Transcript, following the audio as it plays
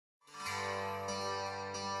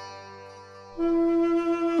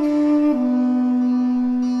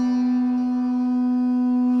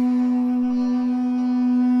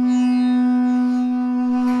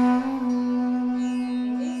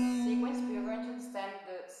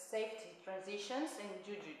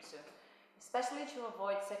Jujutsu, especially to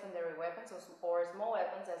avoid secondary weapons or small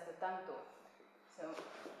weapons as the tanto. So,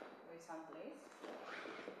 listen please.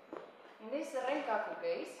 In this Renkaku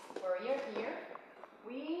case, where you're here,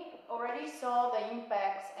 we already saw the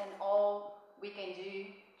impacts and all we can do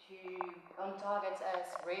on targets as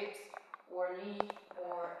ribs or knee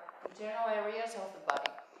or internal areas of the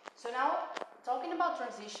body. So now, talking about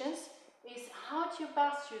transitions is how to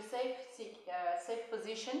pass to safe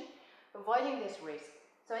position, avoiding this risk.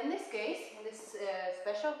 So in this case, in this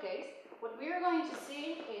special case, what we are going to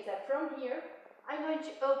see is that from here, I'm going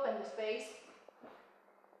to open the space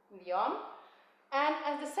in the arm, and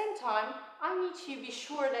at the same time, I need to be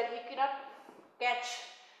sure that he cannot catch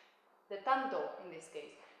the tanto in this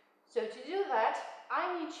case. So to do that,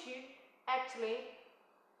 I need to actually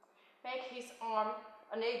make his arm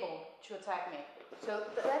unable to attack me. So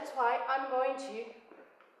that's why I'm going to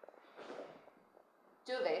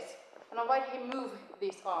do this and avoid him move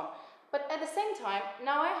this arm. But at the same time,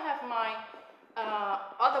 now I have my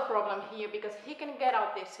other problem here, because he can get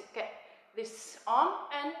out this arm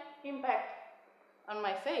and impact on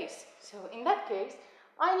my face. So in that case,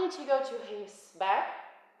 I need to go to his back.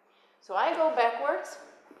 So I go backwards,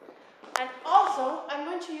 and also I'm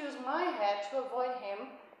going to use my head to avoid him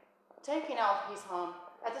taking out his arm.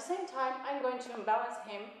 At the same time, I'm going to imbalance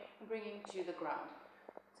him and bring him to the ground.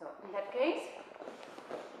 So in that case,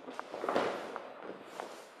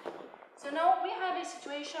 so now we have a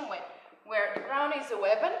situation where the ground is a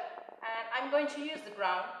weapon, and I'm going to use the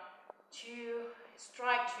ground to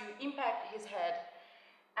strike, to impact his head,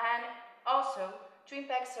 and also to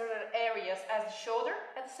impact certain areas as the shoulder,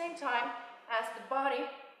 at the same time as the body.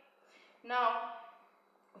 Now,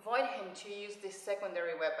 avoid him to use this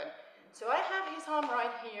secondary weapon. So I have his arm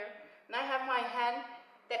right here, and I have my hand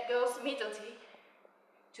that goes immediately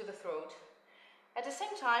to the throat. At the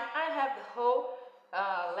same time, I have the whole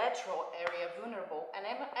lateral area vulnerable, and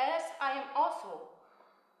as I am also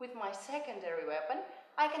with my secondary weapon,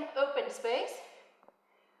 I can open space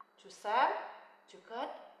to stab, to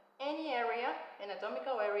cut any area,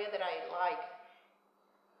 anatomical area that I like.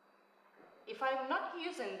 If I'm not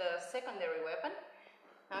using the secondary weapon,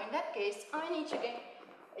 now in that case, I need to get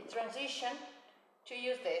a transition to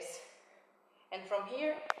use this. And from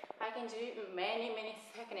here, I can do many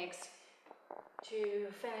techniques to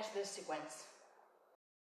finish this sequence.